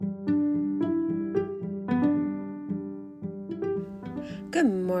Good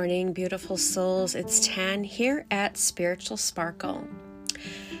morning, beautiful souls. It's Tan here at Spiritual Sparkle.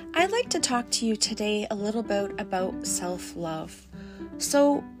 I'd like to talk to you today a little bit about self-love.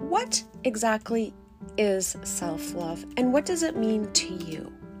 So, what exactly is self-love and what does it mean to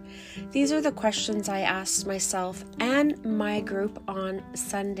you? These are the questions I asked myself and my group on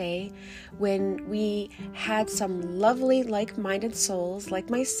Sunday when we had some lovely like-minded souls like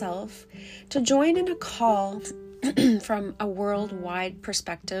myself to join in a call from a worldwide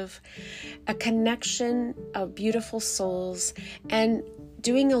perspective, a connection of beautiful souls, and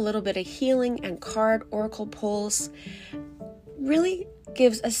doing a little bit of healing and card oracle pulls really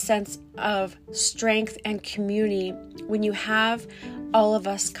gives a sense of strength and community when you have all of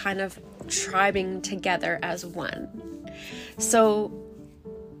us kind of tribing together as one. So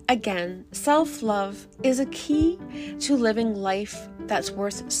again, self-love is a key to living life that's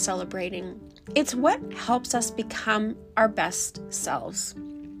worth celebrating. It's what helps us become our best selves.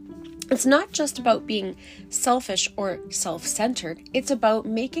 It's not just about being selfish or self-centered. It's about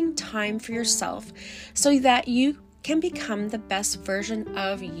making time for yourself so that you can become the best version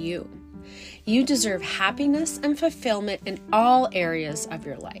of you. You deserve happiness and fulfillment in all areas of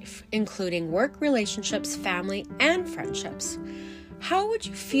your life, including work, relationships, family, and friendships. How would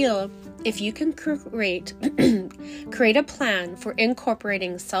you feel if you can create a plan for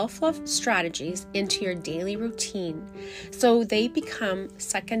incorporating self-love strategies into your daily routine so they become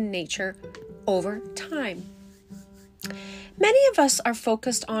second nature over time? Many of us are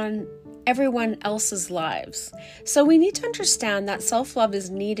focused on everyone else's lives, so we need to understand that self-love is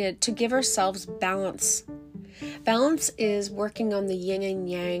needed to give ourselves balance. Balance is working on the yin and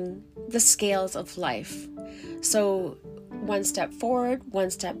yang, the scales of life. So one step forward, one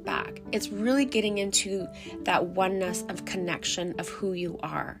step back. It's really getting into that oneness of connection of who you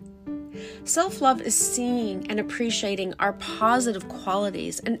are. Self-love is seeing and appreciating our positive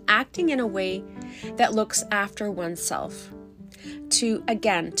qualities and acting in a way that looks after oneself. To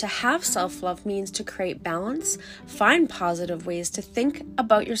have self-love means to create balance, find positive ways to think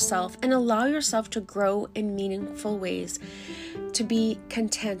about yourself, and allow yourself to grow in meaningful ways, to be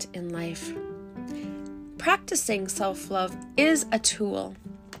content in life. Practicing self-love is a tool,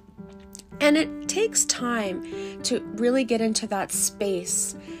 and it takes time to really get into that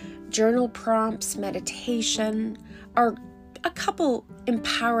space. Journal prompts, meditation are a couple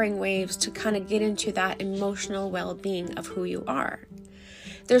empowering ways to kind of get into that emotional well-being of who you are.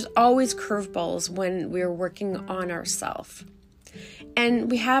 There's always curveballs when we're working on ourselves,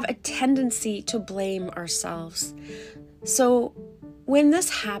 and we have a tendency to blame ourselves. So when this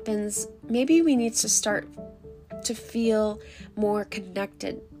happens, maybe we need to start to feel more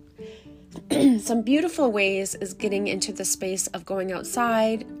connected. Some beautiful ways is getting into the space of going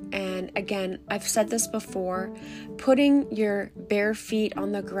outside. And again, I've said this before, putting your bare feet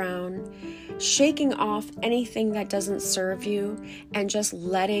on the ground, shaking off anything that doesn't serve you, and just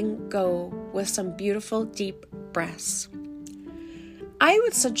letting go with some beautiful deep breaths. I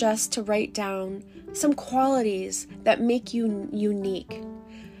would suggest to write down some qualities that make you unique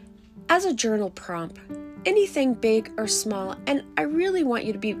as a journal prompt, anything big or small, and I really want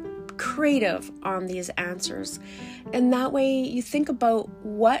you to be creative on these answers, and that way you think about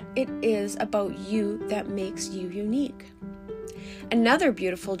what it is about you that makes you unique. Another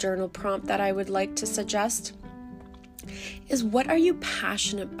beautiful journal prompt that I would like to suggest is, what are you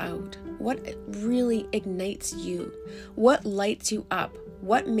passionate about? What really ignites you? What lights you up?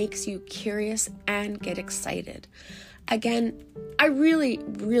 What makes you curious and get excited? Again, I really,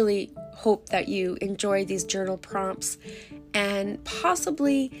 really hope that you enjoy these journal prompts, and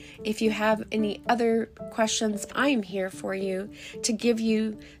possibly if you have any other questions, I am here for you to give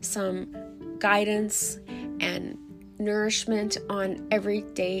you some guidance and nourishment on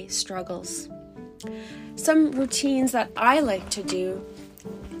everyday struggles. Some routines that I like to do,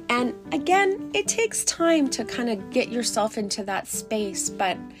 and again, it takes time to kind of get yourself into that space,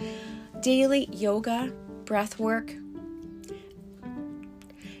 but daily yoga, breath work.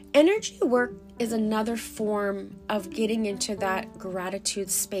 Energy work is another form of getting into that gratitude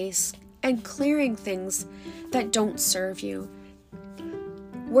space and clearing things that don't serve you.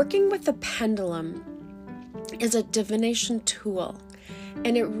 Working with the pendulum is a divination tool,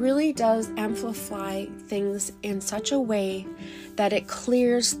 and it really does amplify things in such a way that it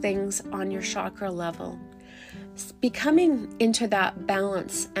clears things on your chakra level. Becoming into that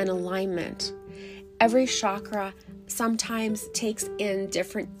balance and alignment. Every chakra sometimes takes in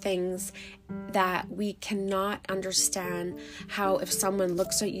different things that we cannot understand. How if someone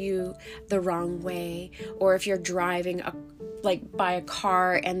looks at you the wrong way, or if you're driving by a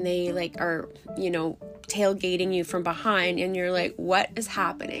car and they are tailgating you from behind and you're like, what is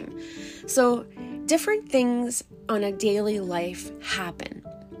happening? So different things on a daily life happen,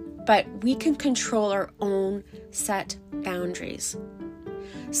 but we can control our own set boundaries.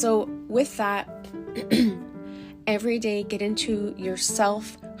 So with that, every day get into your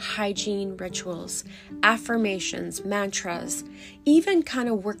self-hygiene rituals, affirmations, mantras, even kind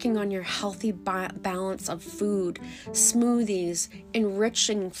of working on your healthy balance of food, smoothies,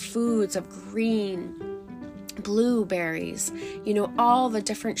 enriching foods of green, blueberries, all the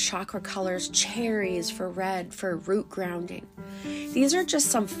different chakra colors, cherries for red, for root grounding. These are just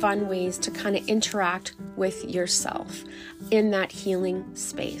some fun ways to kind of interact with yourself in that healing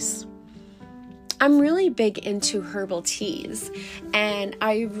space. I'm really big into herbal teas, and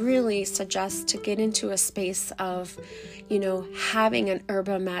I really suggest to get into a space of, having an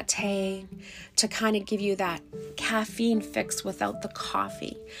yerba mate to kind of give you that caffeine fix without the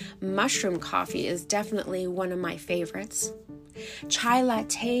coffee. Mushroom coffee is definitely one of my favorites. Chai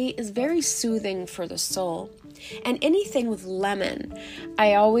latte is very soothing for the soul. And anything with lemon,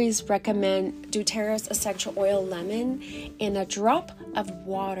 I always recommend doTERRA's essential oil lemon in a drop of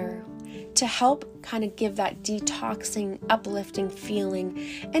water to help kind of give that detoxing, uplifting feeling.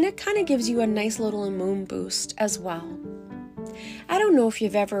 And it kind of gives you a nice little immune boost as well. I don't know if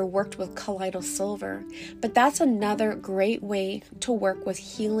you've ever worked with colloidal silver, but that's another great way to work with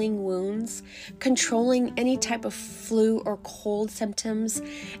healing wounds, controlling any type of flu or cold symptoms,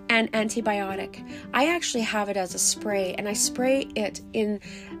 and antibiotic. I actually have it as a spray, and I spray it in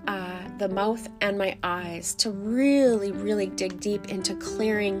the mouth and my eyes to really, really dig deep into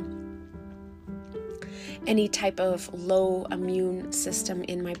clearing any type of low immune system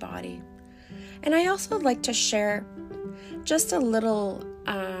in my body. And I also like to share just a little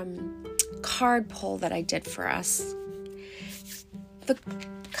card pull that I did for us. The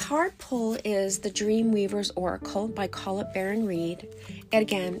card pull is the Dreamweaver's Oracle by Colette Baron-Reid. And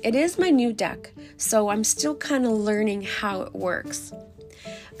again, it is my new deck, so I'm still kind of learning how it works.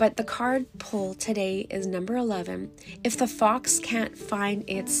 But the card pull today is number 11, If the Fox Can't Find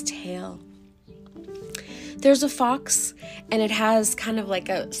Its Tail. There's a fox, and it has kind of like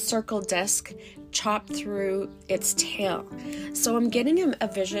a circle disc chopped through its tail. So I'm getting a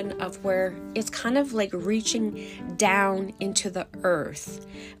vision of where it's kind of like reaching down into the earth,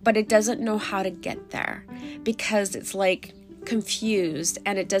 but it doesn't know how to get there because it's like confused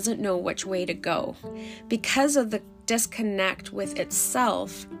and it doesn't know which way to go. Because of the disconnect with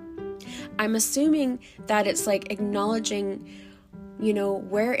itself, I'm assuming that it's like acknowledging,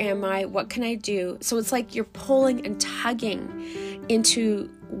 where am I? What can I do? So it's like you're pulling and tugging into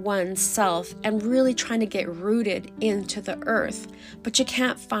oneself and really trying to get rooted into the earth, but you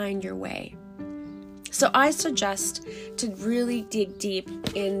can't find your way. So I suggest to really dig deep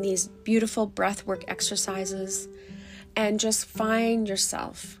in these beautiful breathwork exercises and just find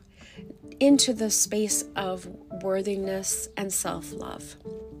yourself into the space of worthiness and self-love.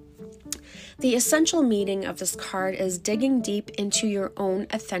 The essential meaning of this card is digging deep into your own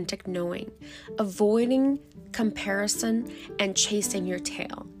authentic knowing, avoiding comparison, and chasing your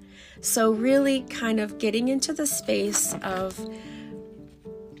tail. So really kind of getting into the space of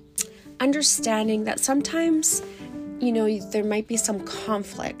understanding that sometimes, there might be some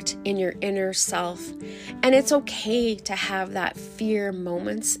conflict in your inner self, and it's okay to have that fear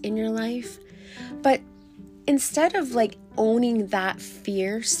moments in your life. But instead of like owning that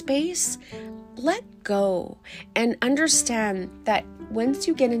fear space, let go and understand that once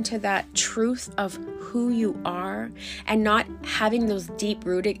you get into that truth of who you are and not having those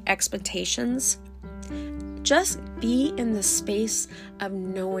deep-rooted expectations, just be in the space of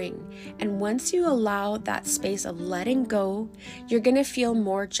knowing. And once you allow that space of letting go, you're going to feel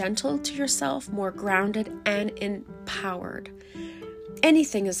more gentle to yourself, more grounded and empowered.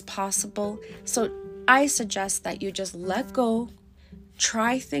 Anything is possible. So I suggest that you just let go,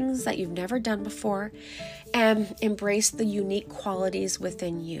 try things that you've never done before, and embrace the unique qualities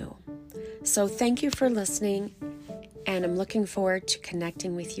within you. So thank you for listening, and I'm looking forward to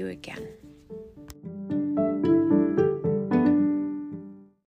connecting with you again.